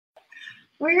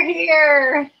We're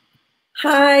here.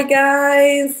 Hi,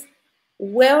 guys.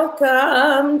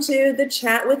 Welcome to the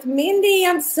Chat with Mindy.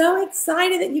 I'm so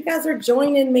excited that you guys are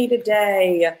joining me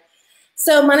today.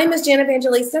 So my name is Jan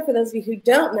Evangelista, for those of you who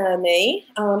don't know me,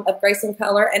 of Grace and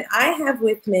Color, and I have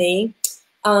with me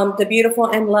the beautiful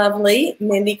and lovely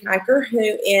Mindy Kiker,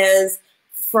 who is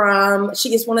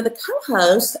she is one of the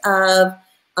co-hosts of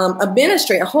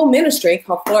a whole ministry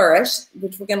called Flourish,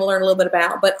 which we're going to learn a little bit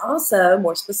about, but also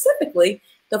more specifically,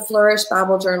 the Flourish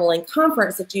Bible Journaling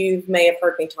Conference that you may have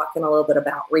heard me talking a little bit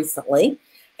about recently.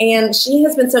 And she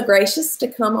has been so gracious to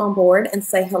come on board and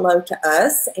say hello to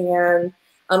us and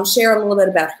share a little bit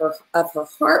about her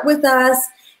heart with us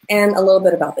and a little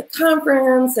bit about the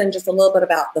conference and just a little bit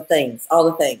about all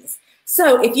the things.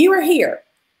 So if you are here,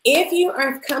 if you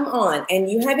have come on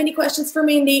and you have any questions for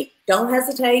Mindy, don't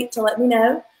hesitate to let me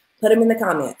know. Put them in the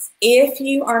comments. If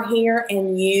you are here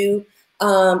and you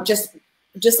just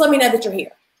let me know that you're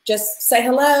here. Just say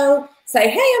hello. Say,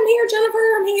 hey, I'm here, Jennifer.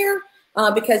 I'm here.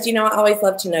 Because, I always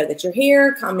love to know that you're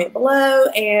here. Comment below.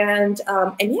 And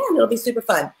yeah, it'll be super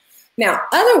fun. Now,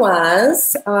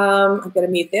 otherwise, I'm going to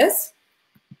mute this.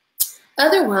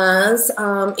 Otherwise,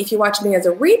 if you watch me as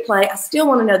a replay, I still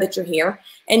want to know that you're here.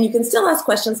 And you can still ask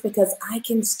questions because I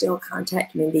can still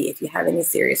contact Mindy if you have any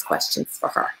serious questions for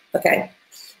her. Okay?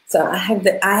 So I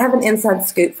have an inside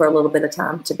scoop for a little bit of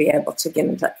time to be able to get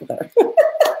in touch with her.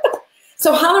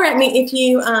 So holler at me if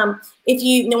you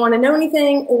want to know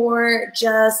anything or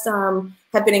just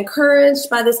have been encouraged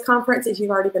by this conference, if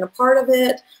you've already been a part of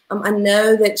it. I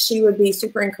know that she would be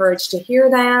super encouraged to hear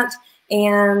that.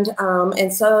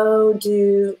 And so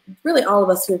do really all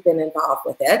of us who've been involved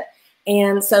with it.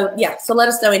 And so, yeah, so let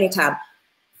us know anytime.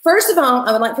 First of all,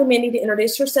 I would like for Mindy to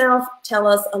introduce herself, tell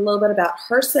us a little bit about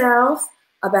herself,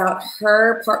 about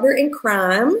her partner in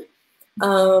crime,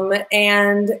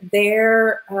 and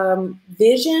their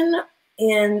vision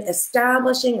in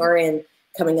establishing or in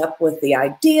coming up with the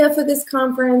idea for this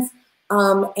conference,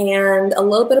 and a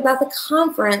little bit about the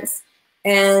conference.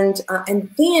 And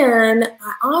then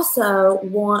I also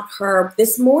want her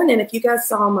this morning, if you guys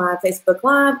saw my Facebook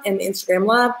Live and Instagram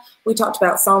Live, we talked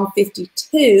about Psalm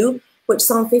 52, which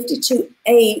Psalm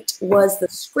 52:8 was the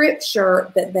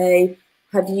scripture that they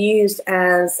have used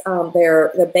as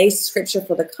the base scripture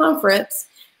for the conference.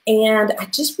 And I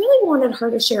just really wanted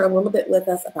her to share a little bit with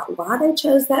us about why they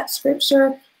chose that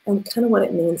scripture and kind of what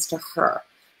it means to her.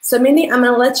 So Mindy, I'm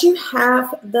going to let you have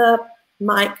the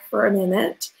mic for a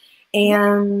minute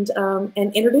and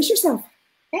introduce yourself.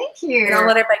 Thank you. And I'll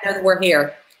let everybody know that we're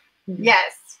here.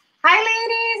 Yes. Hi,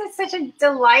 ladies. It's such a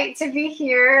delight to be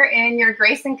here in your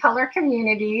Grace and Color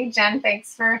community. Jen,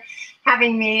 thanks for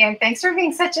having me, and thanks for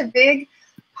being such a big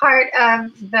part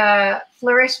of the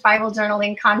Flourish Bible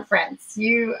Journaling Conference.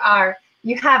 You have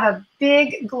a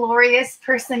big, glorious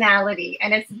personality,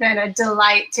 and it's been a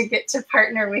delight to get to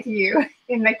partner with you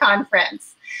in the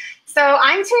conference. So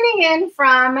I'm tuning in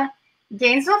from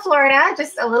Gainesville, Florida,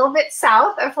 just a little bit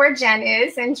south of where Jen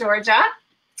is in Georgia.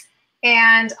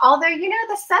 And although,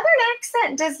 the Southern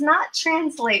accent does not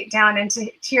translate down into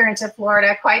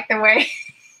Florida quite the way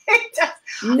it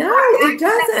does. No, it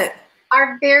doesn't.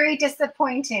 Are very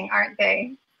disappointing, aren't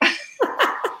they?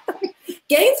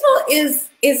 Gainesville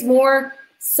is more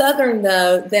southern,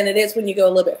 though, than it is when you go a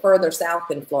little bit further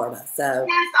south in Florida. So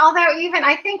yes, although even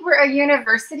I think we're a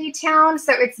university town,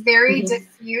 so it's very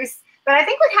diffuse. But I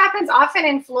think what happens often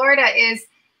in Florida is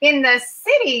in the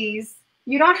cities,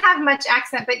 you don't have much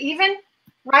accent, but even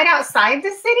right outside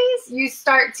the cities, you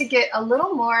start to get a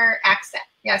little more accent.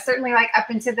 Yeah, certainly like up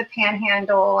into the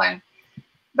Panhandle.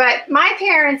 But my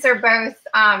parents are both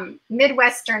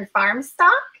Midwestern farm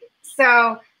stock,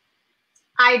 so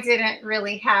I didn't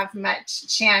really have much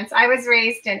chance. I was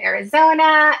raised in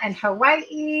Arizona and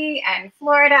Hawaii and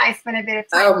Florida. I spent a bit of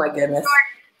time. Oh my goodness.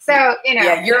 So,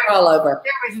 yeah, you're all over.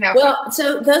 There was no. Well,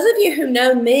 so those of you who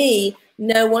know me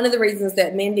know one of the reasons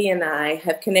that Mindy and I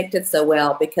have connected so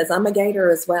well because I'm a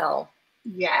Gator as well.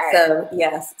 Yes. So,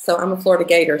 yes. So I'm a Florida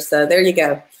Gator. So there you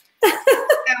go. So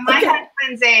my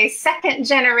husband's a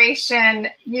second-generation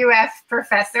UF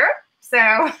professor.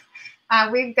 So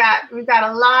we've got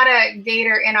a lot of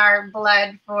Gator in our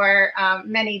blood for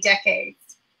many decades.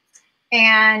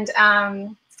 And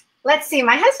let's see,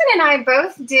 my husband and I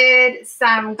both did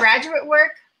some graduate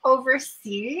work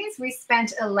overseas. We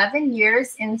spent 11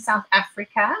 years in South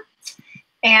Africa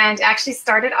and actually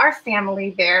started our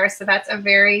family there. So that's a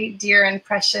very dear and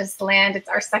precious land. It's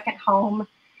our second home.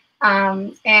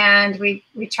 And we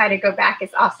try to go back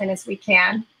as often as we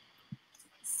can.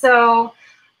 So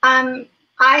I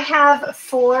have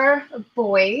 4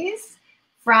 boys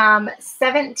from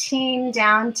 17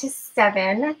 down to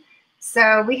 7.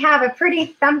 So we have a pretty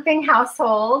thumping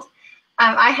household.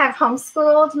 I have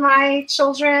homeschooled my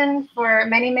children for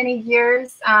many, many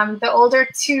years. The older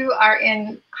two are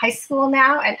in high school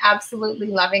now and absolutely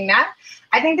loving that.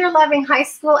 I think they're loving high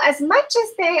school as much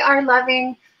as they are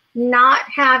loving not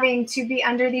having to be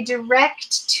under the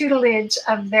direct tutelage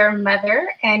of their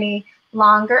mother any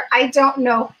longer. I don't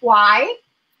know why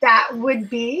that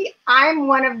would be. I'm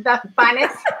one of the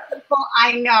funnest people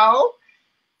I know.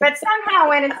 But somehow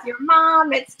when it's your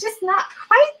mom, it's just not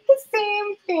quite the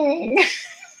same thing.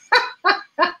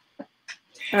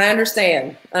 I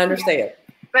understand. Yeah.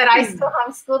 But I still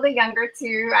homeschool the younger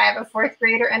two. I have a 4th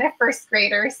grader and a 1st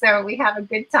grader. So we have a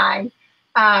good time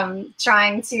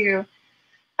trying to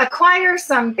acquire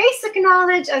some basic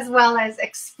knowledge as well as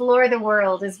explore the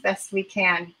world as best we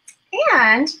can.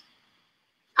 And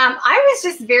I was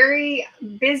just very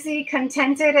busy,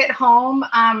 contented at home.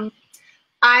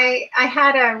 I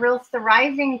had a real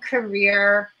thriving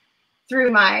career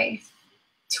through my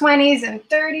 20s and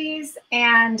 30s.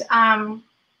 And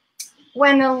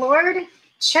when the Lord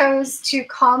chose to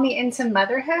call me into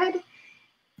motherhood,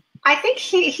 I think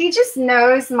he just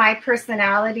knows my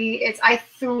personality. I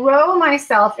throw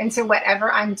myself into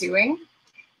whatever I'm doing.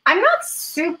 I'm not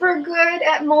super good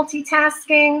at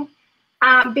multitasking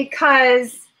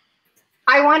because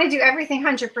I want to do everything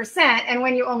 100%. And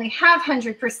when you only have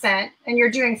 100% and you're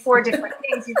doing 4 different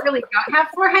things, you really don't have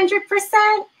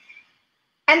 400%.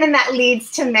 And then that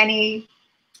leads to many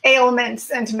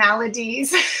ailments and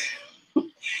maladies.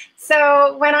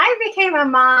 So when I became a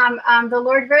mom, the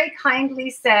Lord very kindly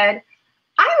said,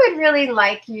 I would really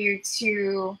like you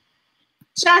to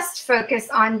just focus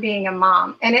on being a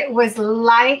mom. And it was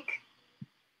like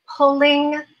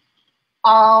pulling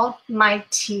all my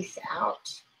teeth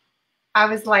out. I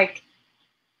was like,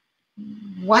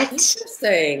 what?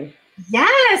 Interesting.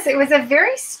 Yes, it was a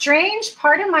very strange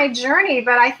part of my journey,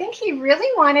 but I think he really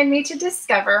wanted me to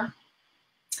discover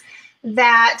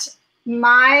that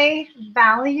my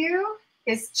value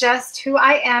is just who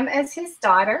I am as his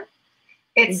daughter.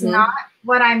 It's not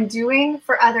what I'm doing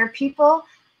for other people.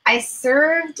 I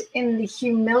served in the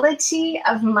humility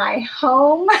of my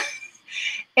home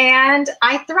and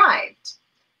I thrived.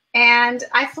 And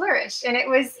I flourished, and it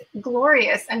was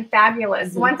glorious and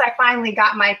fabulous once I finally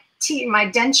got my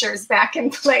dentures back in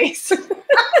place. It's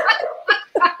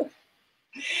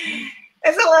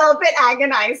a little bit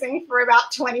agonizing for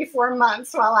about 24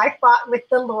 months while I fought with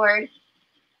the Lord.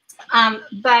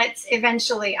 But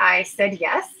eventually I said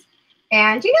yes.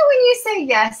 And you know, when you say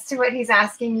yes to what he's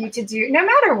asking you to do, no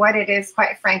matter what it is,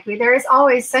 quite frankly, there is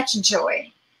always such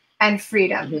joy and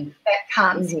freedom that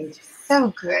comes. It's just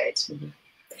so good.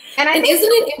 And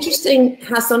isn't it interesting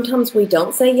how sometimes we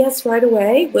don't say yes right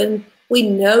away when we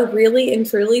know really and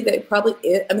truly that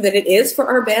that it is for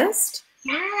our best?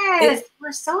 Yes,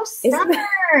 we're so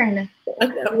stubborn. I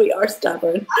know we are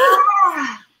stubborn.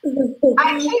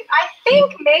 I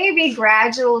think maybe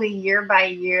gradually, year by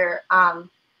year,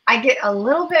 I get a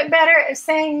little bit better at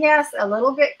saying yes, a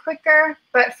little bit quicker.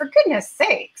 But for goodness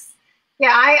sakes,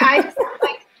 yeah, I just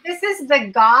like. This is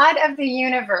the God of the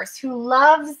universe who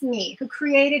loves me, who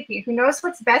created me, who knows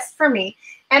what's best for me.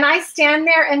 And I stand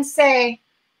there and say,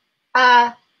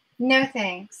 no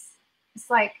thanks.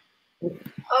 It's like,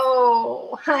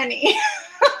 oh, honey.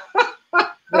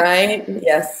 Right?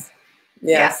 Yes.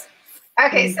 Yeah.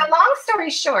 Okay, so long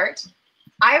story short,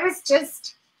 I was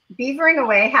just beavering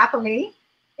away happily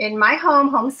in my home,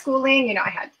 homeschooling. You know,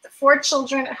 I had 4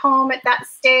 children at home at that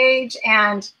stage,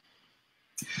 and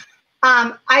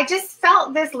I just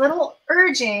felt this little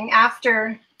urging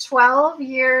after 12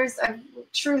 years of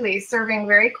truly serving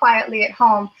very quietly at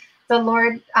home. The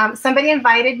Lord, somebody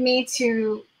invited me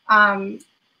to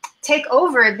take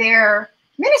over their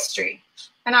ministry.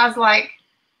 And I was like,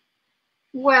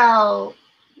 well,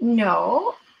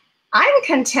 no, I'm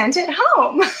content at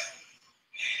home.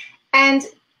 And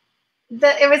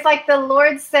it was like the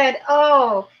Lord said,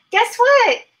 oh, guess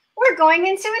what? We're going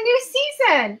into a new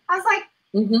season. I was like,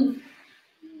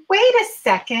 wait a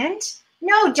second.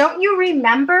 No, don't you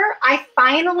remember? I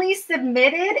finally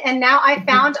submitted and now I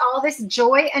found all this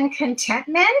joy and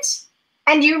contentment.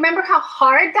 And do you remember how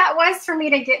hard that was for me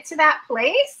to get to that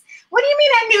place? What do you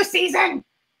mean a new season?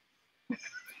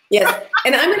 Yes.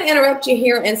 And I'm going to interrupt you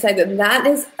here and say that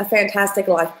is a fantastic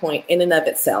life point in and of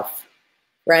itself,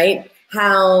 right?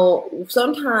 How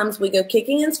sometimes we go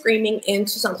kicking and screaming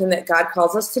into something that God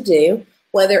calls us to do,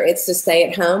 whether it's to stay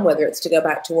at home, whether it's to go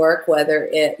back to work, whether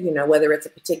it's a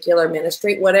particular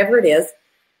ministry, whatever it is,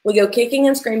 we go kicking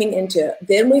and screaming into it.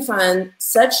 Then we find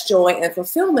such joy and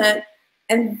fulfillment.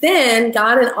 And then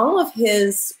God, in all of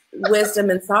his wisdom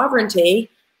and sovereignty,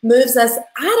 moves us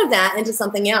out of that into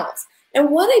something else. And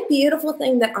what a beautiful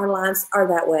thing that our lives are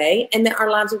that way and that our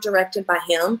lives are directed by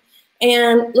Him.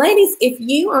 And ladies, if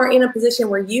you are in a position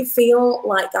where you feel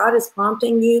like God is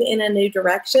prompting you in a new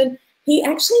direction, He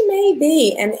actually may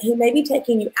be, and He may be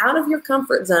taking you out of your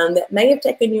comfort zone that may have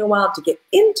taken you a while to get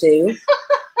into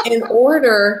in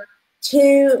order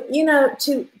to,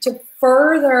 to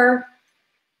further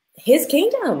His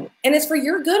kingdom. And it's for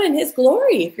your good and His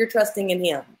glory if you're trusting in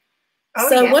Him. Oh,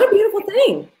 so yeah. What a beautiful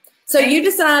thing. So you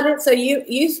decided, so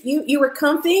you were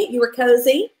comfy, you were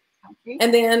cozy,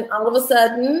 and then all of a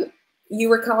sudden you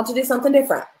were called to do something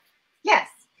different. Yes.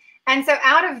 And so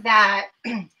out of that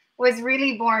was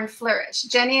really born Flourish.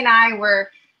 Jenny and I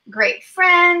were great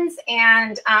friends,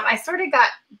 and I sort of got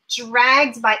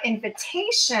dragged by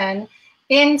invitation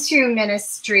into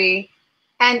ministry,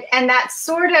 and that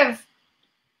sort of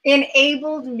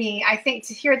enabled me, I think,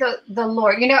 to hear the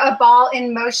Lord. A ball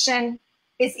in motion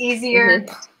is easier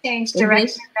to change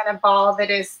direction than a ball that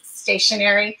is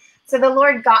stationary. So the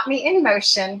Lord got me in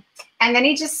motion, and then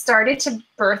He just started to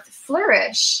birth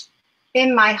Flourish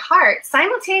in my heart.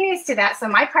 Simultaneous to that, so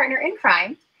my partner in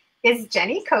crime is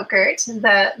Jenny Kochert,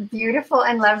 the beautiful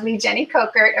and lovely Jenny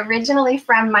Kochert, originally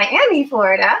from Miami,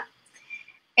 Florida,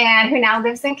 and who now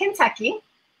lives in Kentucky.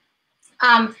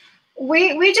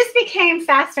 We just became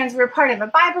fast friends. We were part of a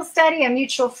Bible study. A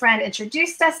mutual friend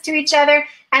introduced us to each other.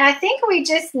 And I think we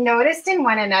just noticed in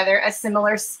one another a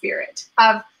similar spirit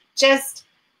of just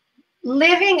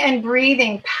living and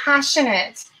breathing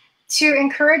passionate to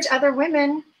encourage other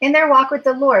women in their walk with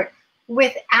the Lord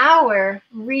with our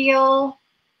real,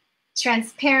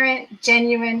 transparent,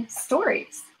 genuine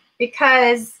stories.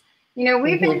 Because,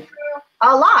 we've been through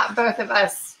a lot, both of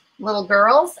us little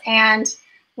girls, and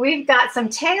we've got some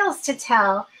tales to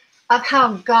tell of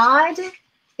how God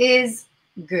is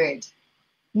good.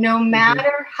 No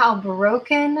matter how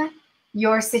broken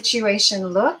your situation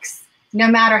looks, no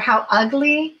matter how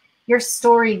ugly your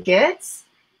story gets,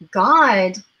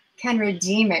 God can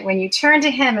redeem it when you turn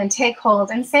to Him and take hold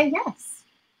and say yes.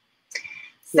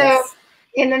 So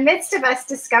in the midst of us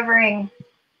discovering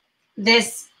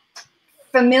this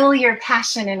familiar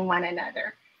passion in one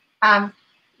another,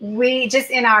 we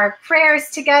just, in our prayers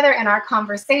together and our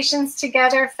conversations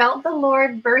together, felt the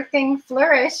Lord birthing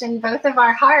Flourish in both of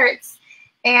our hearts.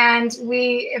 And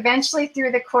we eventually,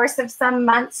 through the course of some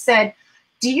months, said,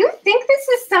 "Do you think this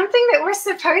is something that we're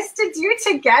supposed to do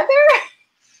together?"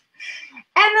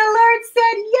 And the Lord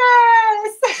said,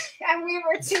 "Yes." And we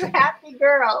were two happy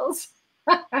girls.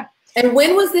 And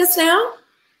when was this now?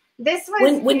 This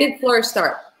was when did Flourish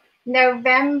start?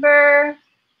 November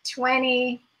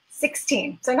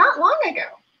 2016. So not long ago.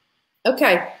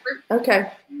 Okay.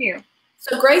 New.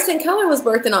 So Grace in Color was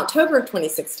birthed in October of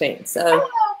 2016. So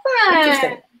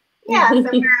fun. Yeah, so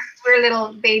we're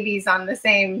little babies on the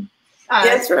same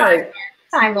that's right.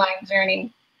 timeline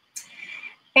journey.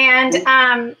 And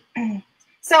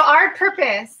so our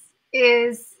purpose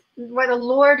is what the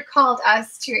Lord called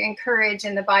us to encourage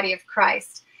in the body of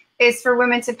Christ is for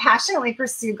women to passionately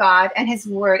pursue God and His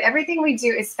Word. Everything we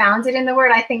do is founded in the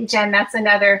Word. I think, Jen, that's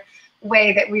another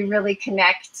way that we really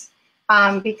connect,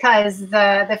 because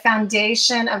the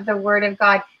foundation of the Word of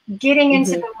God, getting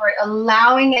into the Word,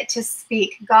 allowing it to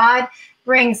speak. God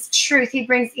brings truth. He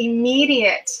brings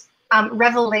immediate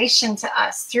revelation to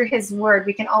us through His Word.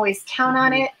 We can always count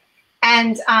on it.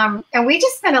 And we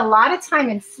just spend a lot of time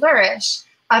in Flourish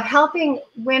of helping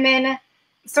women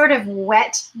sort of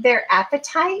whet their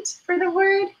appetite for the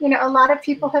Word. A lot of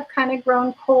people have kind of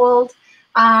grown cold.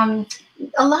 A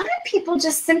lot of people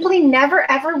just simply never,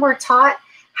 ever were taught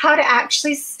how to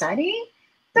actually study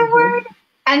the Word.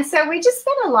 And so we just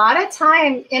spend a lot of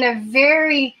time in a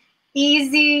very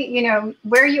easy,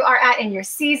 where you are at in your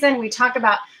season. We talk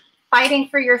about fighting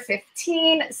for your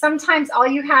 15. Sometimes all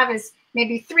you have is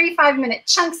maybe 3 5-minute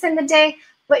chunks in the day,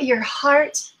 but your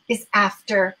heart is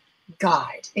after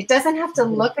God. It doesn't have to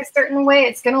look a certain way.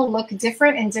 It's going to look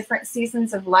different in different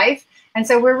seasons of life. And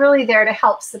so we're really there to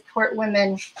help support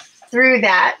women through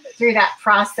that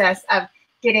process of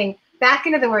getting back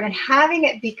into the Word and having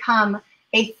it become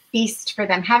a feast for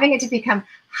them, having it to become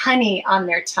honey on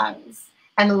their tongues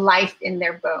and life in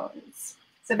their bones.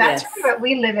 So that's really what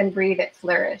we live and breathe at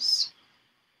Flourish.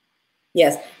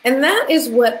 Yes, and that is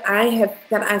what I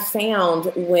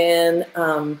found when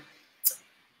I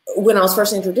was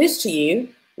first introduced to you.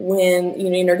 When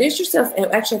you introduced yourself, and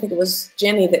actually I think it was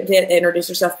Jenny that did introduce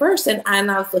herself first, and I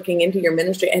was looking into your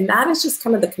ministry, and that is just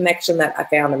kind of the connection that I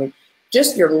found. I mean,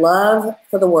 just your love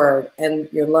for the Word and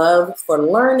your love for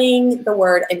learning the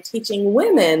Word and teaching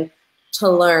women to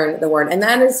learn the Word, and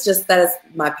that is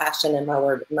my passion and my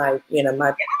word, my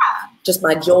just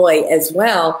my joy as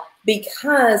well,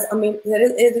 because I mean,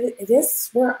 it is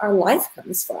where our life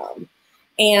comes from.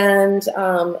 And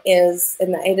it's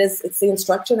the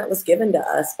instruction that was given to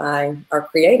us by our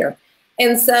Creator.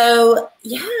 And so,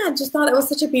 yeah, I just thought it was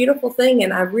such a beautiful thing.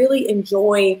 And I really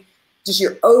enjoy just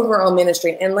your overall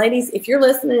ministry. And ladies, if you're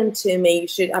listening to me,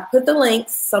 I put the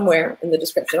links somewhere in the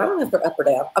description. I don't know if they're up or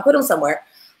down. I'll put them somewhere.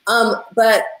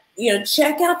 But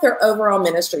check out their overall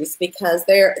ministries, because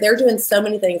they're doing so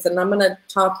many things. And I'm going to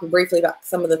talk briefly about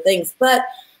some of the things. But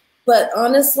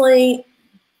honestly,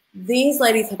 these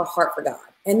ladies have a heart for God,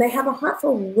 and they have a heart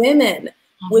for women,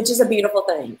 which is a beautiful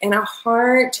thing, and a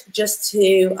heart just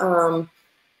to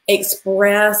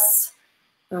express,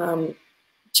 to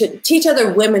teach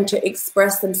other women to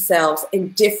express themselves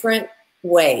in different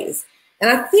ways.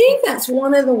 And I think that's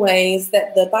one of the ways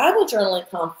that the Bible Journaling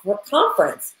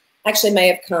Conference actually may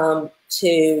have come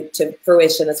to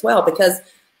fruition as well, because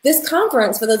this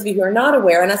conference, for those of you who are not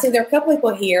aware, and I see there are a couple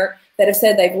people here that have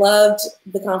said they've loved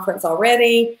the conference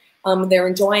already. They're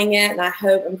enjoying it, and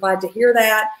I'm glad to hear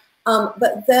that.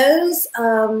 But those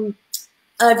of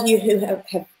you who have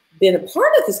been a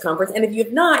part of this conference, and if you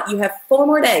have not, you have 4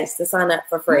 more days to sign up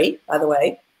for free, by the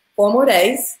way. 4 more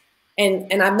days.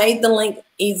 And I made the link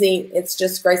easy. It's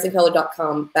just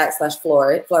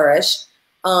graceandcolor.com/flourish.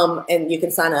 And you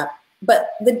can sign up.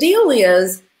 But the deal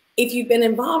is, if you've been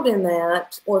involved in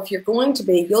that, or if you're going to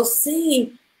be, you'll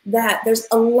see that there's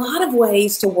a lot of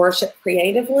ways to worship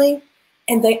creatively.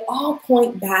 And they all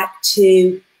point back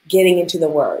to getting into the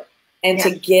Word, and to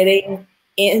getting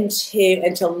into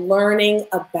and to learning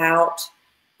about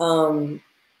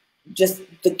just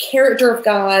the character of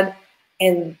God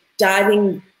and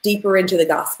diving deeper into the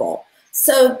gospel.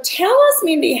 So tell us,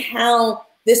 Mindy, how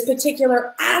this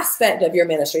particular aspect of your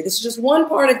ministry, this is just one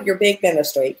part of your big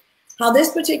ministry, how this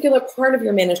particular part of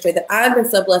your ministry that I've been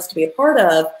so blessed to be a part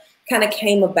of kind of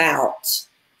came about,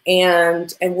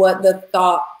 and what the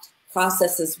thought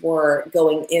processes were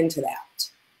going into that.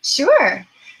 Sure.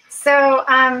 So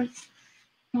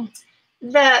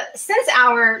since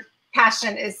our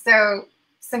passion is so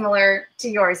similar to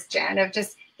yours, Jen, of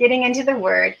just getting into the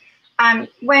Word,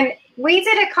 when we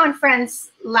did a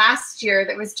conference last year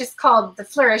that was just called the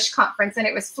Flourish Conference, and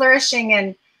it was flourishing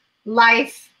in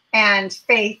life and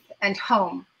faith and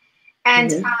home.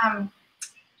 And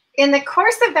in the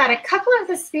course of that, a couple of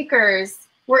the speakers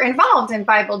were involved in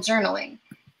Bible journaling.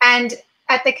 And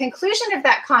at the conclusion of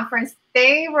that conference,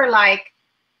 they were like,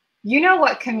 you know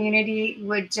what community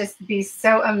would just be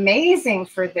so amazing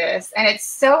for this, and it's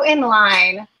so in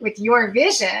line with your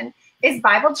vision, is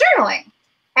Bible journaling.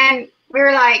 And we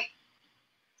were like,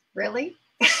 really?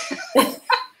 That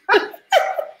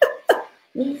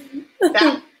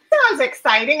sounds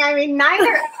exciting. I mean,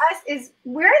 neither of us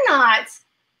we're not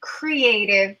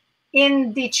creative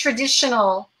in the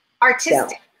traditional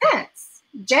artistic sense,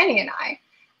 Jenny and I.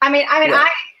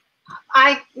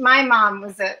 My mom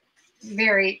was a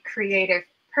very creative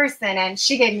person, and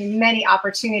she gave me many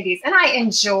opportunities, and I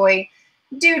enjoy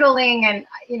doodling and,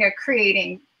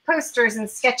 creating posters and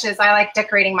sketches. I like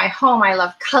decorating my home. I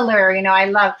love color.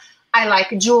 I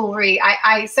like jewelry.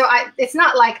 It's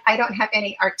not like I don't have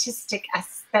any artistic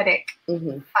aesthetic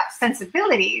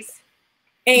sensibilities.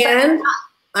 And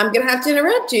I'm going to have to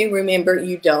interrupt you. Remember,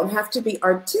 you don't have to be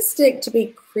artistic to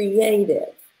be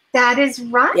creative. That is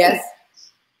right. Yes.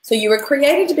 So you were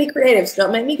created to be creative, so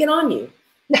don't make me get on you.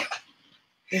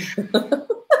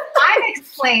 I'm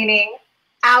explaining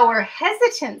our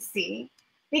hesitancy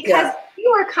because we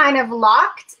were kind of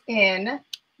locked in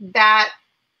that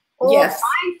old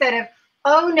mindset of,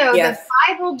 the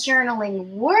Bible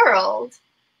journaling world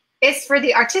is for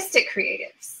the artistic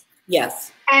creatives.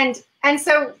 Yes. And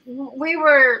so we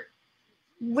were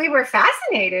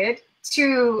fascinated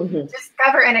to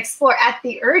discover and explore at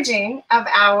the urging of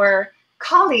our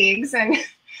colleagues and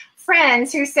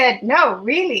friends who said, no,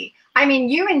 really. I mean,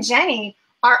 you and Jenny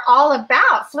are all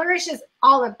about, Flourish is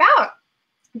all about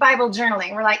Bible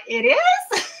journaling. We're like, it is?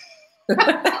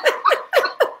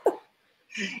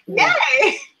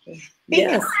 Yay!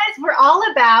 Because we're all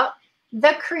about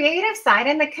the creative side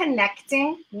and the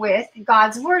connecting with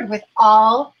God's Word with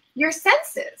all your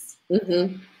senses.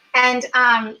 And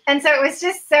so it was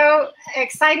just so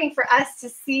exciting for us to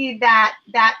see that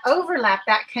overlap,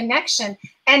 that connection.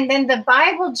 And then the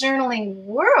Bible journaling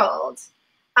world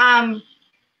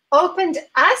opened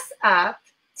us up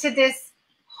to this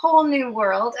whole new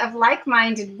world of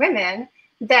like-minded women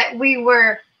that we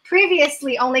were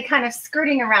previously only kind of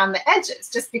skirting around the edges,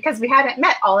 just because we hadn't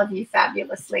met all of you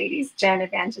fabulous ladies, Jen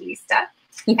Evangelista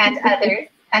and others.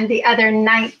 And the other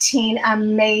 19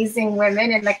 amazing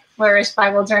women in the Flourish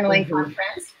Bible Journaling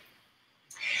Conference.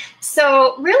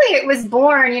 So really it was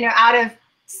born, out of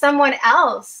someone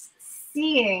else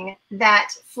seeing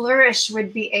that Flourish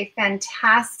would be a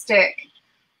fantastic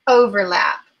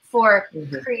overlap for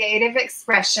creative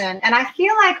expression. And I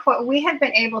feel like what we have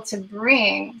been able to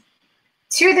bring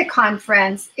to the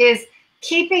conference is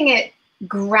keeping it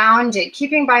grounded,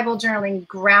 keeping Bible journaling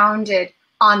grounded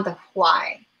on the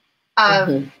why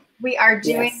of we are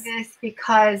doing this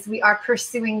because we are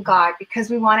pursuing God, because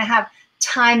we want to have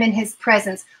time in his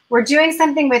presence. We're doing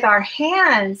something with our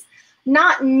hands,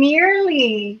 not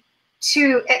merely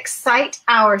to excite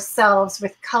ourselves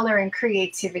with color and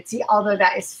creativity, although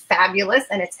that is fabulous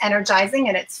and it's energizing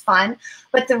and it's fun.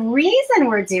 But the reason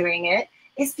we're doing it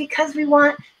is because we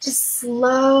want to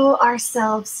slow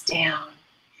ourselves down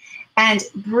and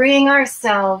bring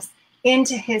ourselves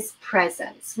into his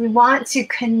presence. We want to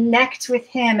connect with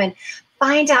him and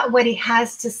find out what he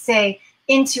has to say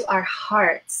into our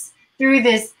hearts through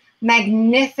this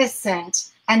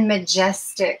magnificent and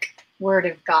majestic word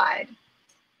of God.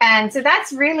 And so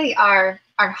that's really our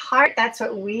heart. That's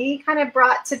what we kind of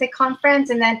brought to the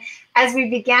conference. And then as we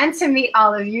began to meet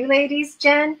all of you ladies,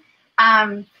 Jen,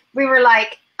 we were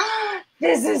like, oh,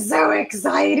 this is so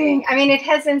exciting. I mean, it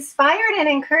has inspired and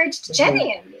encouraged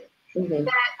Jenny and me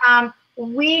that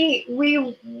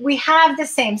we have the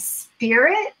same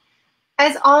spirit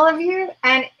as all of you.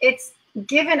 And it's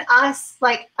given us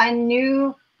like a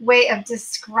new way of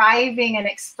describing and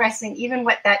expressing even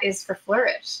what that is for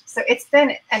Flourish. So it's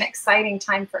been an exciting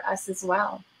time for us as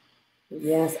well.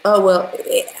 Yes. Oh, well,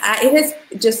 it has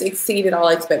just exceeded all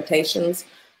expectations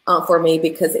for me,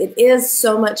 because it is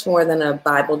so much more than a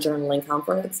Bible journaling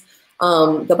conference.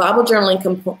 The Bible journaling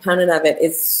component of it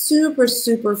is super,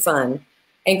 super fun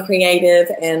and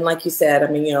creative. And like you said, I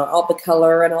mean, all the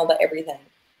color and all the everything.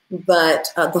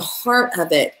 But the heart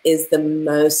of it is the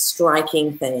most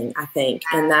striking thing, I think.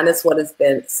 And that is what has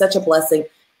been such a blessing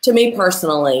to me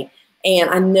personally. And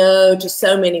I know just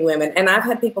so many women, and I've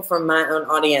had people from my own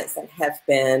audience that have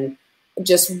been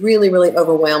just really, really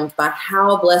overwhelmed by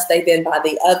how blessed they've been by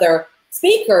the other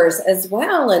speakers as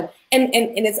well. And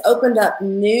it's opened up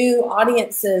new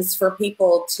audiences for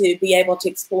people to be able to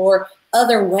explore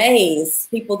other ways,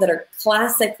 people that are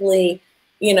classically,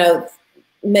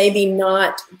 maybe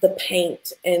not the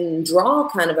paint and draw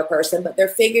kind of a person, but they're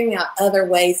figuring out other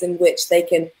ways in which they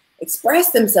can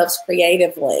express themselves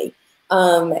creatively.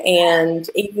 And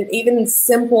even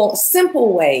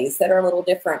simple ways that are a little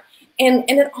different. And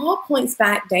it all points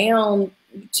back down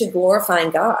to glorifying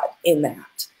God in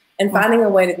that, and finding a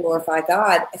way to glorify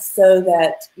God so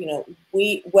that,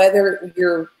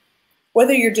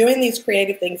 whether you're doing these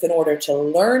creative things in order to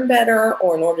learn better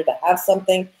or in order to have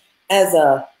something as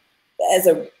a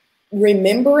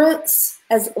remembrance,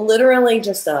 as literally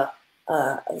just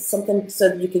something so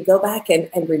that you can go back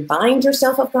and remind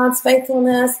yourself of God's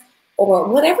faithfulness, or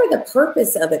whatever the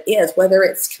purpose of it is, whether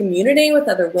it's community with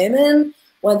other women,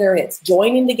 whether it's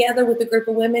joining together with a group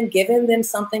of women, giving them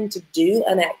something to do,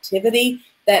 an activity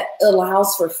that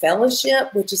allows for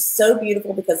fellowship, which is so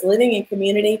beautiful, because living in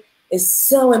community is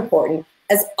so important.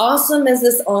 As awesome as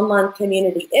this online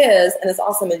community is, and as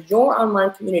awesome as your online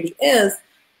community is,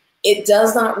 it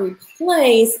does not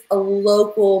replace a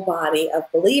local body of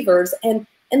believers. And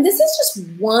this is just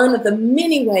one of the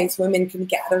many ways women can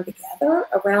gather together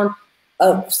around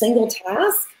a single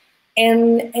task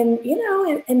and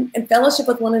fellowship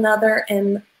with one another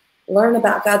and learn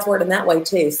about God's word in that way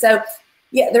too. So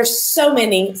yeah, there's so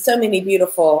many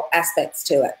beautiful aspects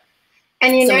to it.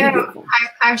 And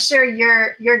I'm sure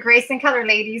your Grace and Color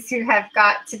ladies who have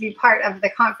got to be part of the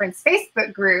conference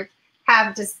Facebook group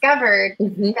have discovered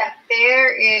that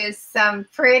there is some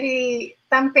pretty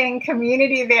thumping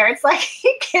community there. It's like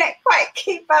you can't quite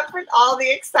keep up with all the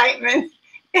excitement.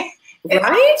 It's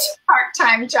right? a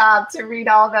part-time job to read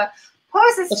all the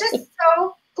posts. It's just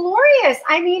so glorious.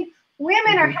 I mean,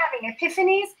 women are having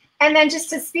epiphanies, and then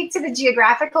just to speak to the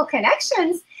geographical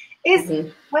connections is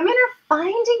women are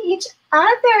finding each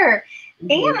other,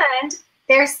 and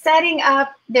they're setting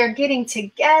up, they're getting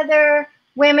together.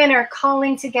 Women are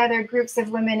calling together groups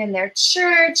of women in their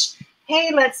church.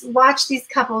 Hey, let's watch these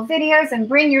couple videos and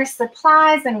bring your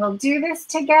supplies and we'll do this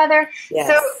together. Yes.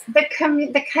 So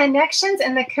the connections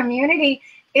and the community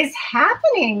is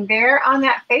happening there on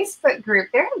that Facebook group.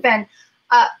 There have been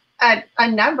a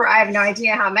number, I have no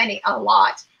idea how many, a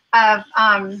lot of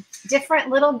different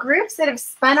little groups that have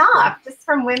spun off just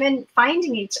from women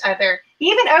finding each other,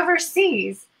 even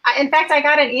overseas. In fact, I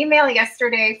got an email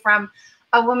yesterday from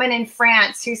a woman in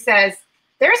France who says,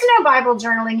 "There's no Bible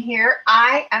journaling here.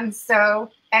 I am so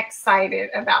excited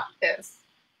about this."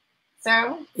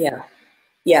 So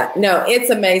yeah, no, it's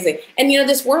amazing. And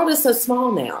this world is so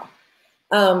small now.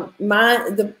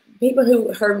 The people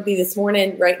who heard me this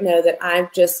morning know that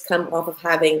I've just come off of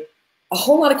having a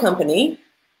whole lot of company.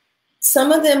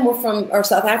 Some of them are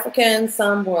South African,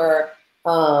 some were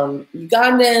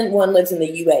Ugandan, one lives in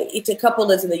the UAE, a couple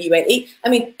lives in the UAE. I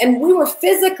mean, and we were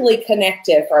physically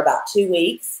connected for about 2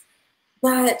 weeks,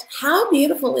 but how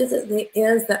beautiful is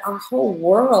that our whole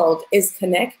world is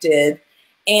connected,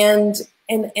 and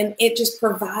it just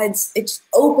provides, it just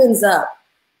opens up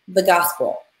the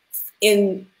gospel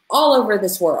in all over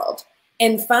this world,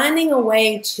 and finding a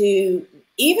way to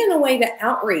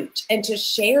outreach and to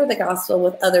share the gospel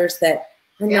with others that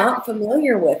are not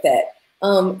familiar with it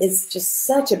is just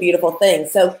such a beautiful thing.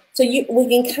 So you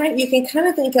can kind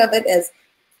of think of it as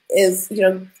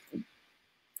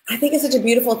I think it's such a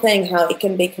beautiful thing how it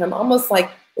can become almost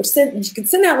like you can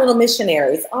send out little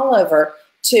missionaries all over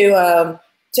to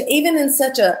even in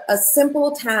such a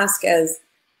simple task as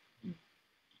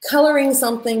coloring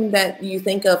something that you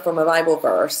think of from a Bible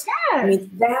verse. Yes. I mean,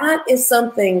 that is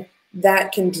something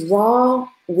that can draw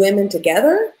women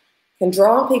together, can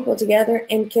draw people together,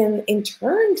 and can in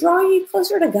turn draw you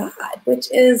closer to God, which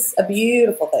is a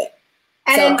beautiful thing.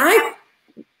 And so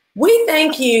we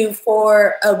thank you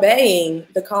for obeying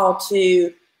the call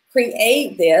to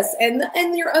create this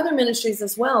and your other ministries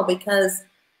as well, because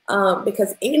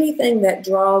anything that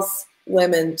draws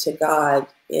women to God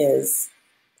is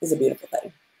a beautiful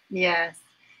thing. Yes.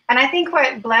 And I think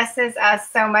what blesses us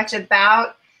so much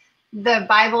about the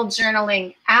Bible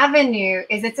journaling avenue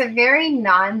is it's a very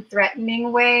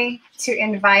non-threatening way to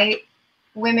invite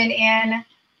women in.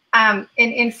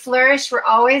 In Flourish, we're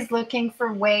always looking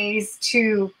for ways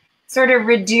to sort of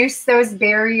reduce those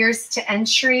barriers to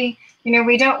entry.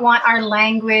 We don't want our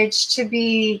language to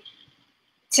be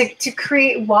to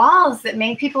create walls that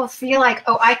make people feel like,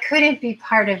 oh, I couldn't be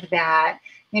part of that.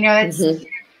 It's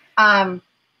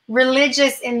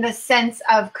religious in the sense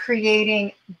of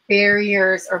creating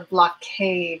barriers or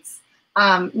blockades.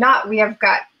 We have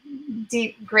got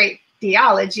deep, great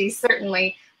theology,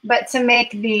 certainly, but to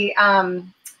make the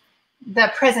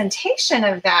presentation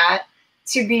of that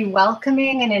to be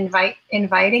welcoming and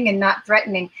inviting and not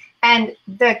threatening. And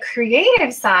the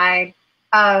creative side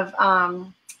of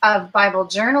Bible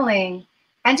journaling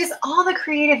and just all the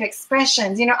creative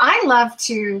expressions. I love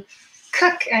to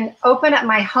cook and open up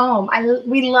my home.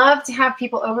 We love to have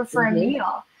people over for a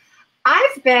meal.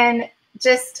 I've been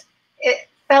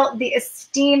felt the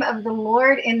esteem of the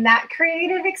Lord in that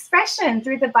creative expression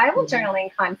through the Bible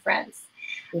Journaling Conference.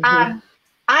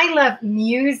 I love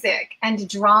music and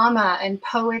drama and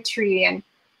poetry. And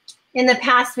in the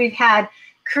past, we've had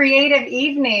creative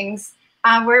evenings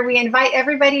where we invite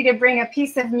everybody to bring a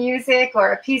piece of music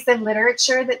or a piece of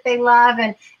literature that they love,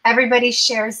 and everybody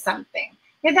shares something.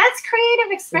 That's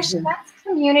creative expression. That's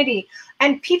community.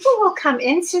 And people will come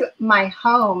into my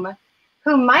home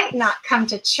who might not come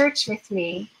to church with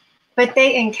me, but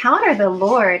they encounter the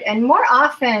Lord. And more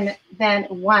often than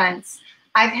once,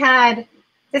 I've had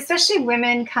especially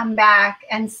women come back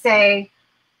and say,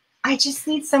 I just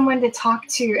need someone to talk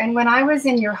to. And when I was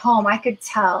in your home, I could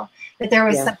tell that there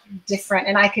was something different.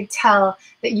 And I could tell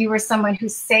that you were someone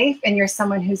who's safe and you're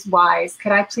someone who's wise.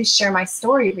 Could I please share my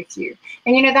story with you?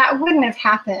 And that wouldn't have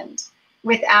happened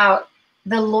without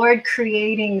the Lord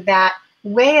creating that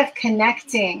way of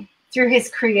connecting through his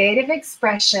creative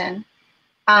expression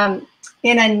in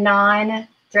a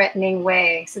non-threatening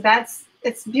way. So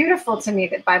it's beautiful to me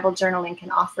that Bible journaling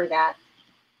can offer that.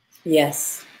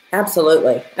 Yes,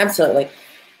 absolutely. Absolutely.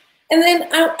 And then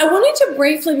I wanted to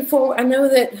briefly, before, I know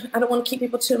that I don't want to keep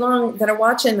people too long that are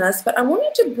watching us, but I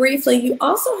wanted to briefly, you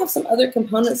also have some other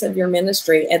components of your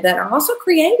ministry and that are also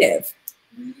creative.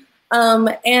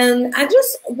 And I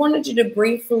just wanted you to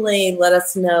briefly let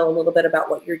us know a little bit about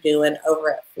what you're doing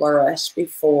over at Flourish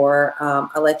before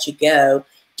I let you go.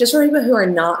 Just for people who are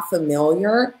not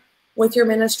familiar with your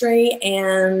ministry,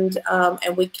 and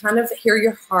we kind of hear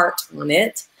your heart on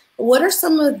it. What are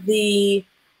some of the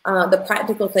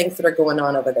practical things that are going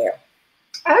on over there?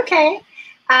 Okay.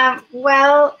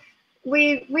 Well,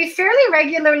 we fairly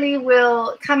regularly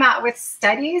will come out with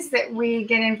studies that we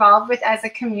get involved with as a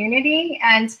community.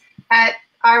 And at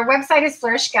our website is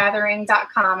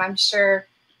flourishgathering.com. I'm sure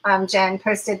Jen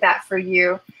posted that for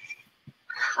you.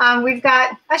 We've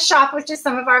got a shop with just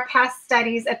some of our past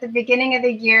studies. At the beginning of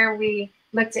the year, we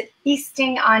looked at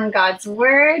feasting on God's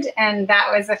Word, and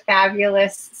that was a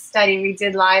fabulous study we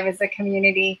did live as a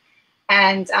community,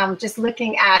 and just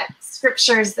looking at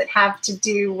scriptures that have to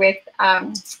do with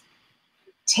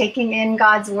taking in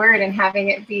God's Word and having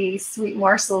it be sweet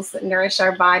morsels that nourish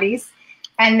our bodies.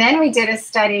 And then we did a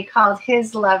study called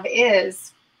His Love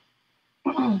Is.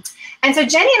 And so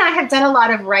Jenny and I have done a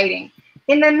lot of writing.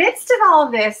 in the midst of all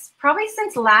this, probably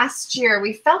since last year,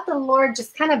 we felt the Lord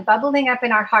just kind of bubbling up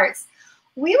in our hearts.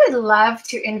 We would love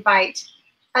to invite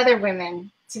other women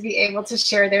to be able to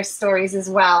share their stories as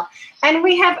well. And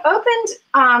we have opened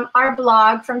our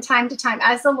blog from time to time,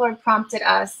 as the Lord prompted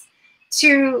us,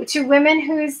 to women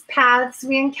whose paths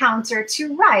we encounter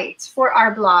to write for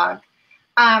our blog.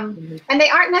 And they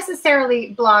aren't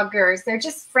necessarily bloggers. They're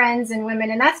just friends and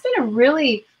women. And that's been a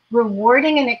really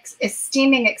rewarding and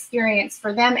esteeming experience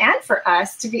for them and for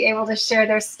us to be able to share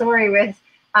their story with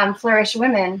Flourish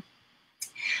women.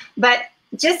 But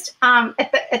just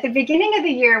at the beginning of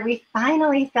the year, we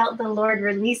finally felt the Lord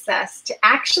release us to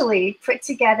actually put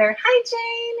together, hi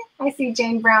Jane, I see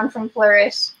Jane Brown from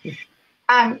Flourish,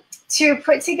 to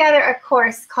put together a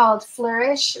course called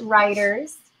Flourish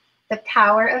Writers, The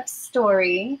Power of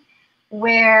Story,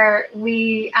 where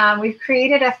we've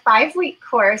created a 5-week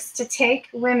course to take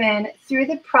women through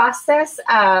the process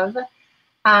of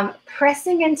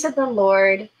pressing into the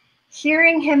Lord,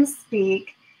 hearing him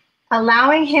speak,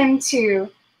 allowing him to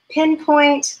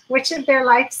pinpoint which of their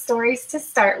life stories to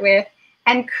start with,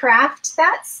 and craft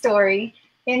that story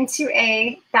into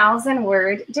a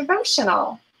 1,000-word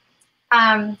devotional.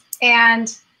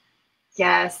 And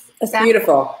yes, that's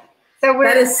beautiful. So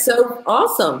that is so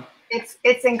awesome.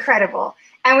 It's incredible.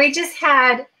 And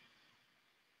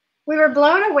we were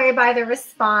blown away by the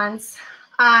response.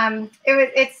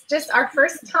 It's just our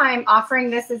first time offering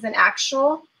this as an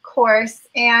actual course.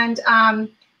 And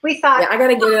we thought, yeah, I got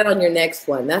to get it on your next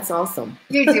one. That's awesome.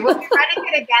 You do. We'll be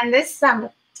running it again this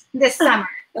summer. So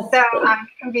you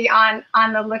can be on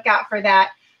the lookout for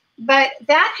that. But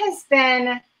that has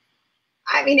been,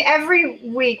 I mean, every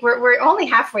week, we're only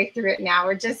halfway through it now.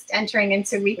 We're just entering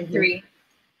into week 3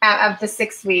 of the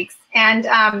 6 weeks. And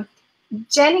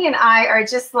Jenny and I are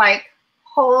just like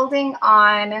holding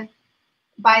on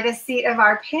by the seat of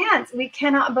our pants. We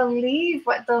cannot believe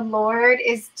what the Lord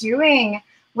is doing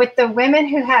with the women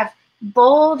who have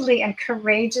boldly and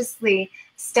courageously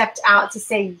stepped out to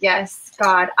say, yes,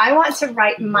 God, I want to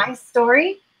write my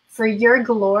story for your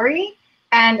glory.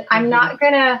 And I'm not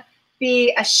going to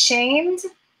be ashamed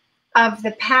of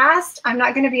the past. I'm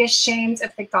not going to be ashamed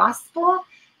of the gospel.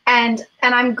 And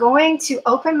I'm going to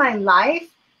open my life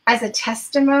as a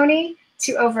testimony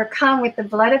to overcome with the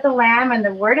blood of the Lamb and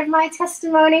the word of my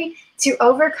testimony, to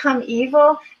overcome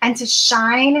evil and to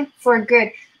shine for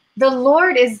good. The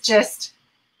Lord is just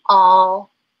all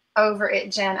over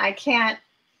it, Jen. I can't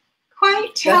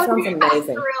quite tell you how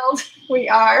thrilled we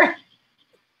are.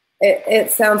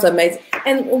 It sounds amazing.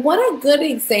 And what a good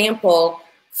example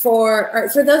for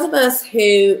those of us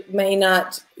who may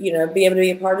not, be able to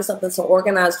be a part of something so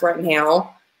organized right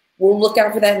now. We'll look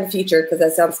out for that in the future because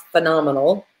that sounds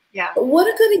phenomenal. Yeah. But what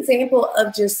a good example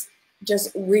of just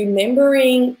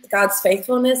remembering God's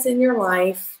faithfulness in your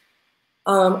life.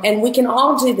 And we can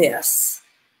all do this.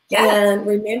 Yeah. And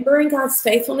remembering God's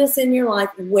faithfulness in your life,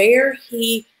 where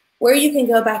you can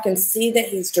go back and see that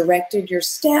he's directed your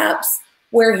steps,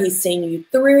 where he's seen you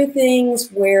through things,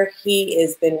 where he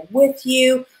has been with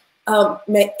you,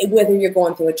 whether you're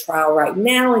going through a trial right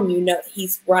now and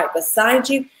he's right beside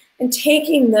you, and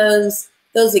taking those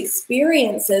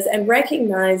experiences and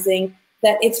recognizing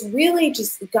that it's really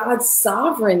just God's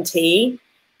sovereignty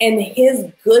and his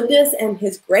goodness and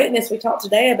his greatness. We talked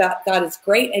today about God is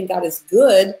great and God is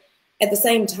good at the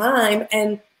same time,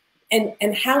 and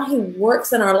how he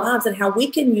works in our lives and how we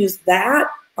can use that,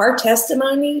 our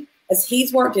testimony, as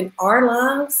he's worked in our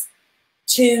lives,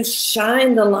 to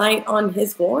shine the light on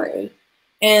his glory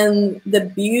and the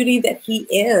beauty that he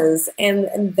is.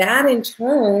 And that in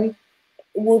turn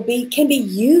can be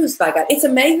used by God. It's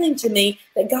amazing to me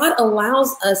that God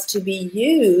allows us to be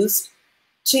used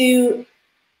to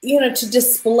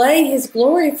display his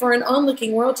glory for an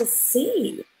onlooking world to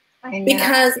see.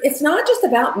 Because it's not just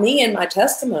about me and my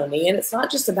testimony, and it's not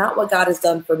just about what God has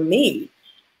done for me.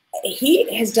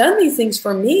 He has done these things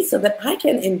for me so that I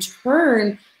can in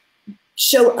turn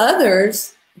show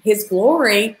others his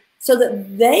glory so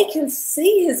that they can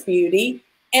see his beauty,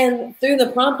 and through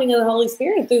the prompting of the Holy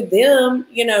Spirit, through them,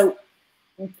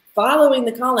 following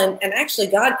the call and actually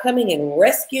God coming and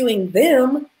rescuing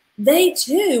them, they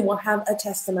too will have a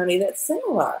testimony that's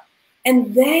similar,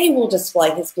 and they will display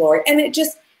his glory. And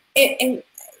and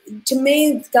to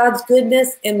me, God's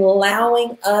goodness in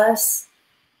allowing us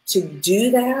to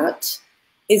do that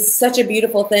is such a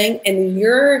beautiful thing. And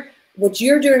what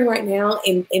you're doing right now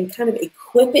in kind of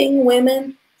equipping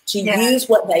women to use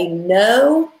what they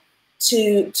know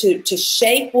to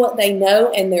shape what they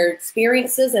know and their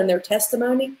experiences and their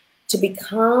testimony to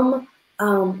become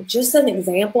just an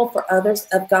example for others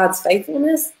of God's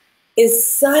faithfulness is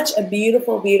such a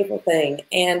beautiful, beautiful thing.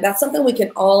 And that's something we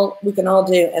can all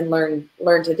do and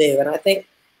learn to do. And I think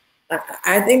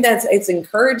it's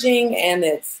encouraging and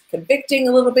it's convicting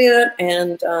a little bit,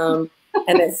 and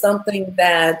it's something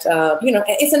that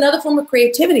it's another form of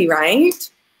creativity, right?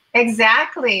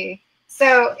 Exactly.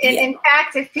 So in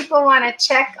fact, if people want to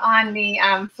check on the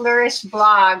Flourish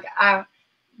blog,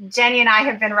 Jenny and I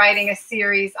have been writing a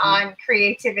series on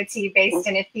creativity based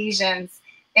in Ephesians,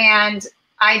 and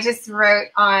I just wrote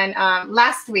on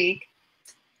last week.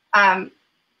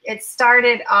 It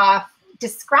started off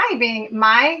describing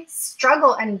my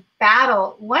struggle and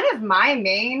battle. One of my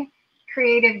main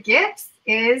creative gifts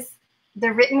is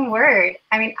the written word.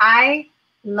 I mean, I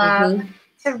love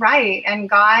to write, and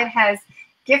God has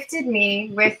gifted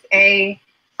me with a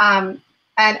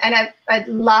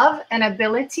love and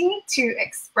ability to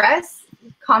express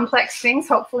complex things,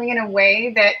 hopefully in a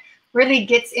way that really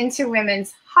gets into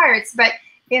women's hearts. But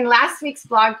in last week's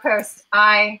blog post,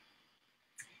 I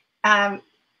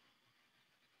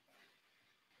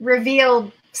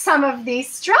revealed some of the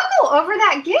struggle over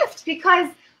that gift, because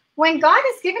when God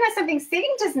has given us something, Satan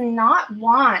does not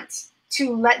want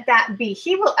to let that be.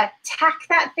 He will attack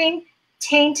that thing,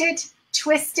 taint it,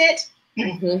 twist it.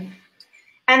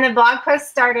 And the blog post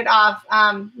started off,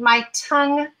 my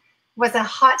tongue was a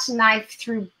hot knife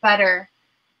through butter.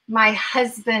 My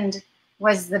husband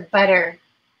was the butter.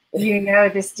 You know,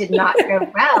 this did not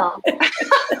go well.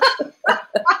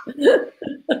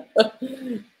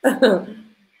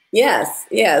 Yes.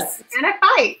 And a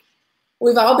fight.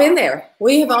 We've all been there.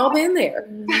 We have all been there.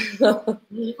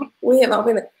 We have all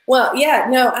been there. Well, yeah,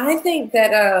 no, I think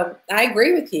that I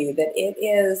agree with you that it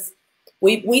is,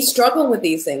 we struggle with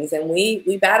these things, and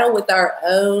we battle with our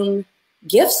own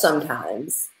gifts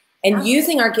sometimes, and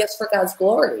using our gifts for God's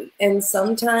glory. And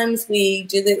sometimes we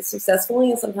do it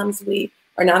successfully, and sometimes we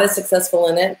are not as successful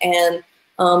in it. And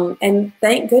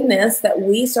thank goodness that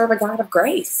we serve a God of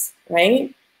grace,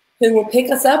 right? Who will pick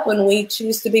us up when we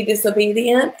choose to be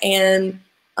disobedient, and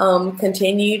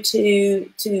continue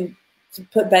to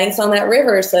put banks on that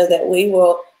river so that we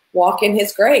will walk in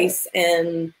His grace,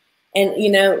 and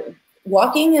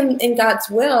walking in God's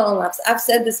will. I've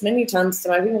said this many times to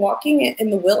my people, walking in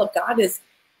the will of God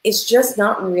it's just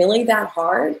not really that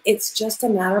hard. It's just a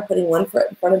matter of putting one foot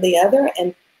in front of the other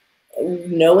and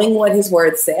knowing what His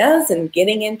word says and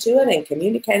getting into it and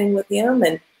communicating with Him,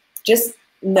 and just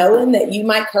knowing that you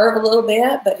might curve a little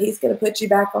bit, but He's going to put you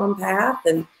back on path.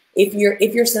 And if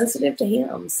you're sensitive to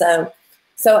Him, so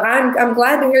I'm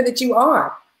glad to hear that you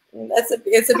are.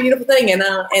 It's a beautiful thing, and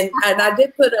I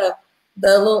did put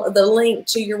the link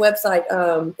to your website.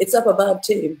 It's up above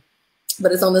too,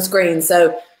 but it's on the screen.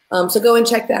 So go and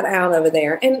check that out over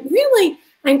there. And really,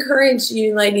 I encourage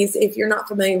you, ladies, if you're not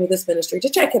familiar with this ministry, to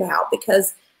check it out,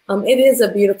 because it is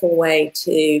a beautiful way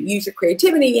to use your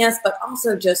creativity, yes, but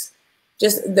also just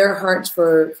their hearts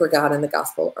for God and the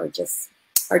gospel are just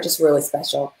really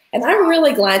special. And I'm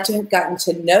really glad to have gotten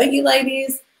to know you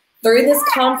ladies through this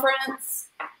conference.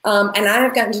 And I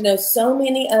have gotten to know so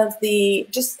many of the,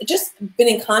 just been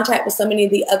in contact with so many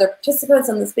of the other participants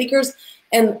and the speakers.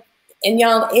 And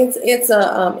y'all,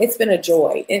 it's been a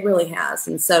joy. It really has.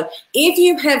 And so if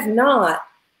you have not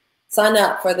signed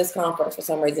up for this conference for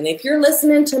some reason, if you're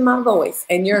listening to my voice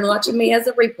and you're watching me as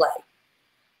a replay,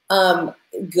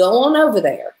 go on over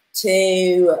there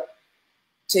to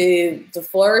the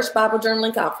Flourish Bible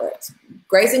Journaling Conference,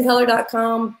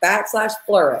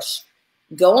 graceincolor.com/flourish.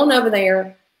 Go on over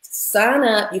there, sign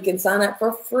up. You can sign up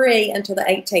for free until the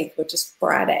 18th, which is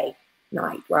Friday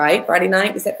night, right? Friday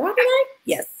night. Is that Friday night?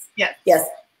 Yes.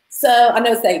 So I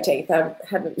know it's the 18th.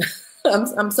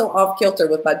 I'm so off kilter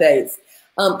with my dates.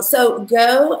 So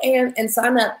go and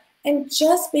sign up and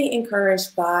just be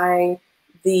encouraged by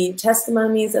the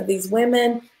testimonies of these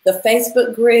women. The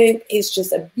Facebook group is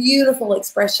just a beautiful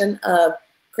expression of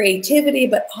creativity,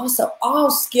 but also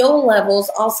all skill levels,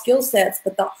 all skill sets,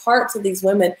 but the hearts of these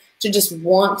women to just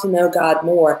want to know God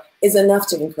more is enough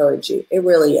to encourage you. It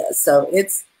really is. So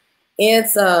it's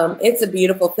a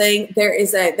beautiful thing.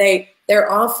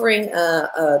 They're offering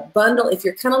a bundle. If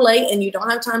you're kind of late and you don't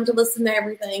have time to listen to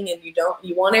everything and you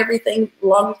want everything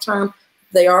long term,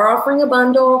 they are offering a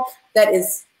bundle that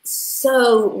is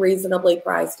so reasonably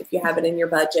priced if you have it in your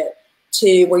budget,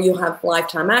 to where you'll have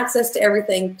lifetime access to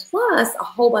everything, plus a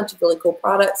whole bunch of really cool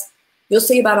products. You'll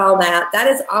see about all that. That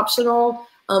is optional.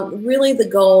 Really the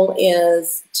goal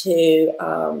is to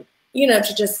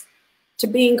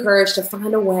be encouraged to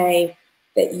find a way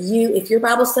that if your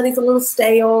Bible study's a little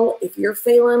stale, if you're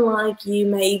feeling like you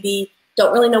maybe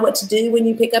don't really know what to do when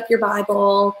you pick up your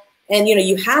Bible, and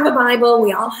you have a Bible,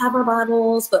 we all have our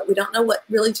Bibles, but we don't know what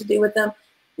really to do with them.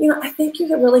 I think you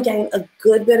can really gain a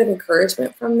good bit of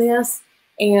encouragement from this.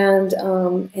 And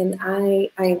I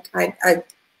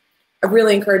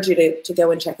really encourage you to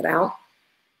go and check it out.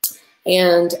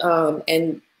 And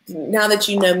now that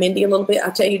you know Mindy a little bit,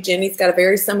 I'll tell you, Jenny's got a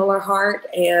very similar heart,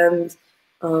 and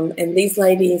these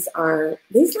ladies are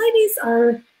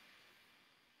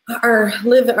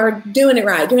doing it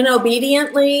right, doing it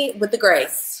obediently with the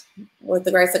grace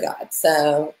of God.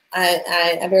 So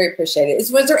I very appreciate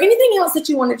it. Was there anything else that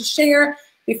you wanted to share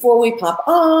before we pop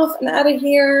off and out of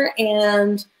here?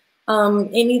 And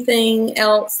anything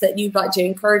else that you'd like to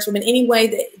encourage women, any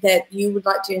way that you would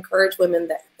like to encourage women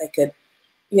that they could,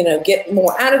 get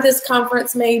more out of this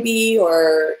conference maybe,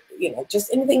 or,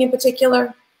 just anything in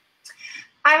particular?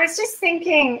 I was just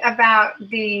thinking about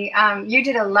you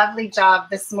did a lovely job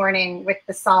this morning with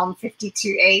the Psalm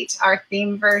 52:8, our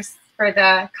theme verse for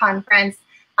the conference.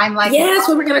 I'm like, yes,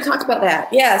 we were going to talk about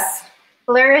that. Yes.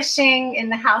 Flourishing in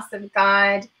the house of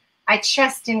God. I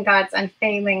trust in God's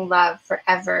unfailing love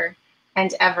forever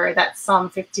and ever. That's Psalm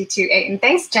 52:8. And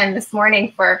thanks, Jen, this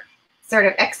morning for sort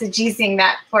of exegesing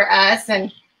that for us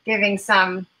and giving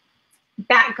some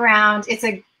background. It's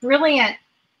a brilliant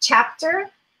chapter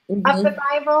of the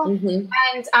Bible.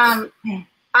 And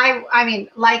I mean,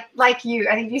 like you,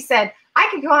 I think you said, I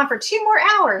could go on for 2 more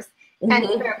hours. And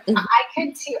so I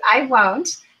could too. I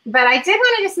won't. But I did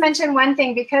want to just mention one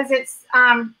thing, because it's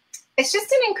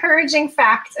just an encouraging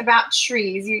fact about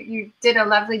trees. You did a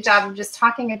lovely job of just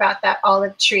talking about that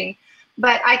olive tree.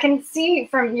 But I can see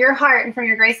from your heart and from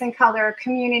your Grace and Color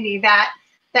community that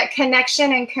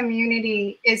connection and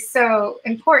community is so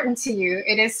important to you.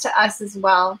 It is to us as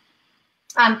well.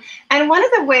 And one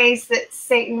of the ways that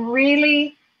Satan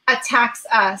really attacks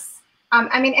us,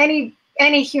 I mean,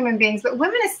 any human beings, but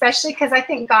women especially, because I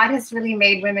think God has really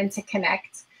made women to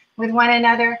connect with one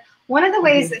another. One of the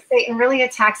ways that Satan really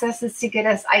attacks us is to get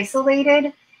us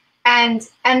isolated. And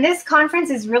this conference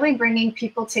is really bringing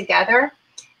people together.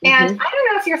 And I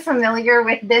don't know if you're familiar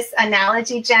with this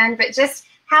analogy, Jen, but just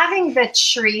having the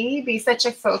tree be such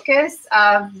a focus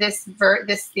of this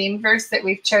theme verse that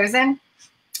we've chosen.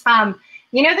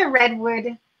 The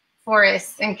redwood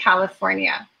forests in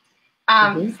California,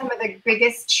 some of the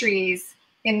biggest trees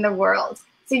in the world.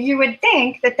 So you would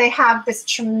think that they have this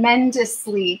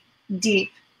tremendously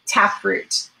deep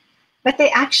taproot, but they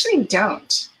actually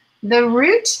don't. The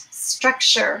root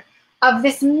structure of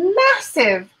this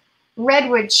massive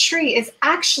redwood tree is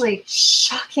actually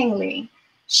shockingly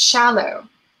shallow.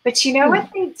 But you know what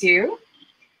they do?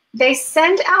 They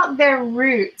send out their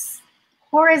roots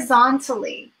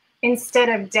horizontally instead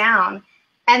of down,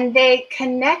 and they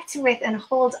connect with and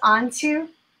hold on to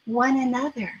one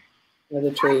another.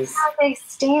 The trees. That's how they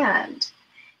stand.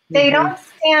 They don't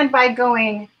stand by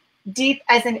going deep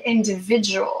as an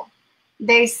individual.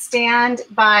 They stand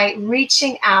by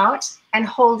reaching out and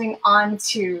holding on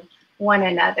to one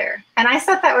another. And I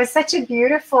thought that was such a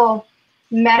beautiful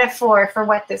metaphor for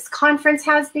what this conference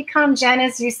has become. Jen,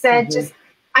 as you said,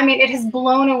 it has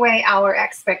blown away our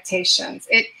expectations.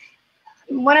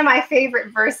 One of my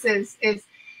favorite verses is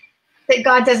that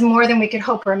God does more than we could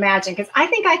hope or imagine, because I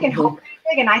think I can hope pretty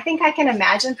big and I think I can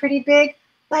imagine pretty big,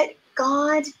 but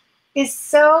God is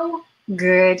so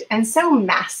good and so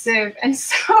massive and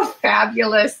so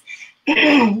fabulous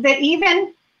that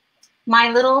even my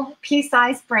little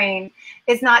pea-sized brain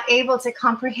is not able to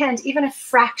comprehend even a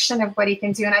fraction of what he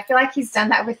can do. And I feel like he's done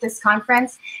that with this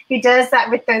conference. He does that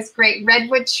with those great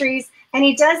redwood trees. And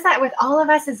he does that with all of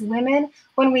us as women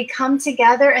when we come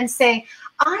together and say,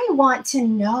 I want to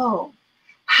know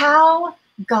how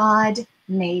God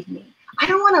made me. I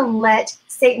don't want to let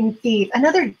Satan thieve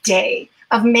another day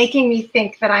of making me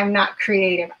think that I'm not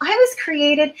creative. I was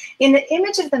created in the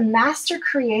image of the master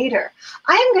creator.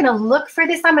 I am going to look for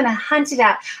this. I'm going to hunt it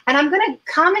out. And I'm going to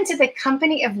come into the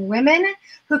company of women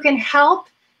who can help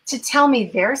to tell me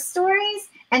their stories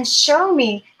and show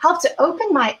me, help to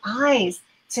open my eyes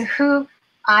to who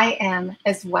I am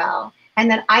as well.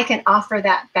 And then I can offer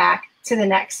that back to the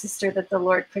next sister that the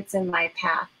Lord puts in my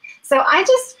path. So I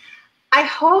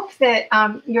hope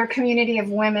that your community of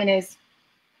women is,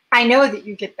 I know that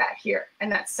you get that here,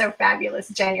 and that's so fabulous,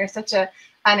 Jen. You're such an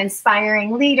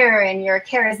inspiring leader, and you're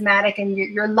charismatic, and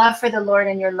your love for the Lord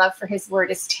and your love for his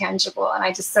word is tangible, and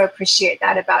I just so appreciate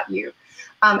that about you.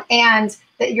 And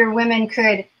that your women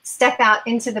could step out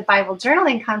into the Bible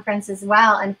Journaling Conference as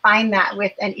well and find that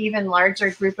with an even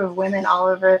larger group of women all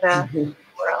over the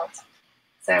world.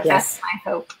 So that's my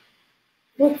hope.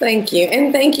 Well, thank you.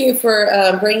 And thank you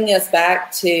for bringing us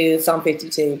back to Psalm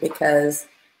 52, because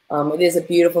it is a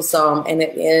beautiful psalm, and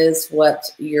it is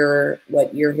what your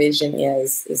vision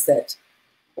is that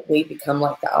we become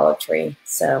like the olive tree.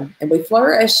 So, and we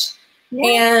flourish.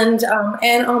 Yeah.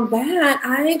 And on that,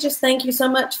 I just thank you so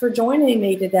much for joining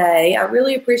me today. I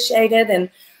really appreciate it. And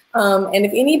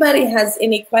if anybody has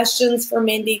any questions for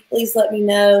Mindy, please let me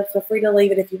know. Feel free to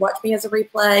leave it if you watch me as a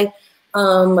replay.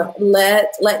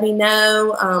 Let me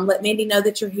know. Let Mindy know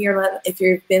that you're here. If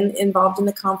you've been involved in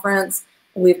the conference,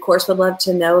 we of course would love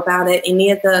to know about it.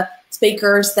 Any of the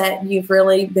speakers that you've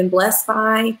really been blessed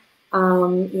by,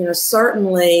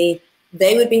 certainly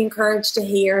they would be encouraged to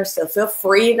hear. So feel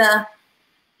free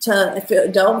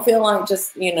don't feel like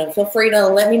just, feel free to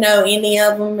let me know any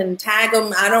of them and tag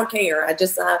them. I don't care. I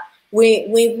just, we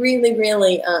really,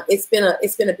 really, it's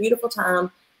been a beautiful time.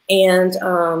 And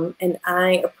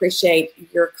I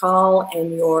appreciate your call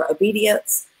and your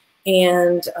obedience.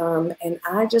 And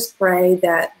I just pray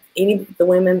that any of the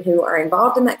women who are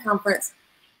involved in that conference,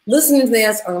 listening to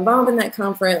this, or involved in that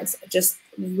conference, just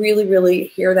really, really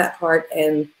hear that heart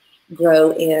and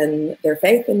grow in their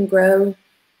faith and grow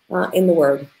in the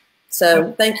Word.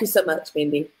 So thank you so much,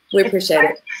 Mindy. We appreciate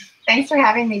it. Thanks for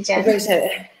having me, Jen. Appreciate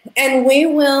it. And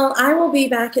I will be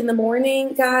back in the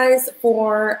morning, guys,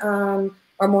 for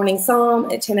our morning psalm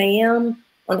at 10 a.m.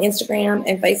 on Instagram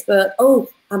and Facebook. Oh,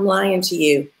 I'm lying to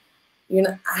you.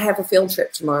 I have a field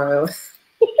trip tomorrow.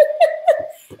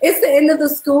 It's the end of the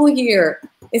school year.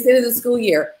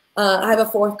 I have a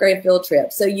 4th grade field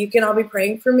trip. So you can all be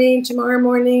praying for me tomorrow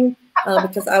morning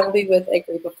because I will be with a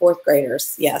group of 4th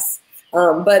graders. Yes.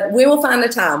 But we will find a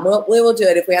time. We will do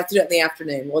it if we have to do it in the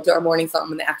afternoon. We'll do our morning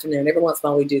something in the afternoon. Every once in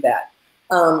a while we do that.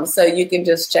 So you can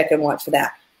just check and watch for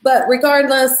that. But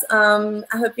regardless, I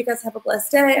hope you guys have a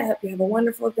blessed day. I hope you have a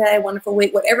wonderful day, wonderful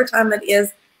week, whatever time it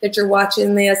is that you're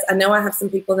watching this. I know I have some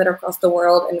people that are across the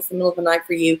world and it's the middle of the night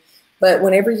for you. But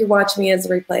whenever you watch me as a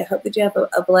replay, I hope that you have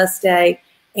a blessed day.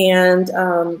 And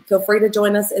feel free to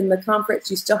join us in the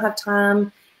conference. You still have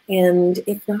time. And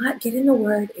if not, get in the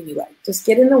Word anyway. Just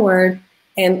get in the Word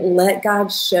and let God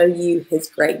show you His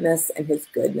greatness and His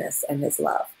goodness and His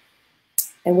love.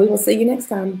 And we will see you next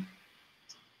time.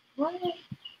 Bye.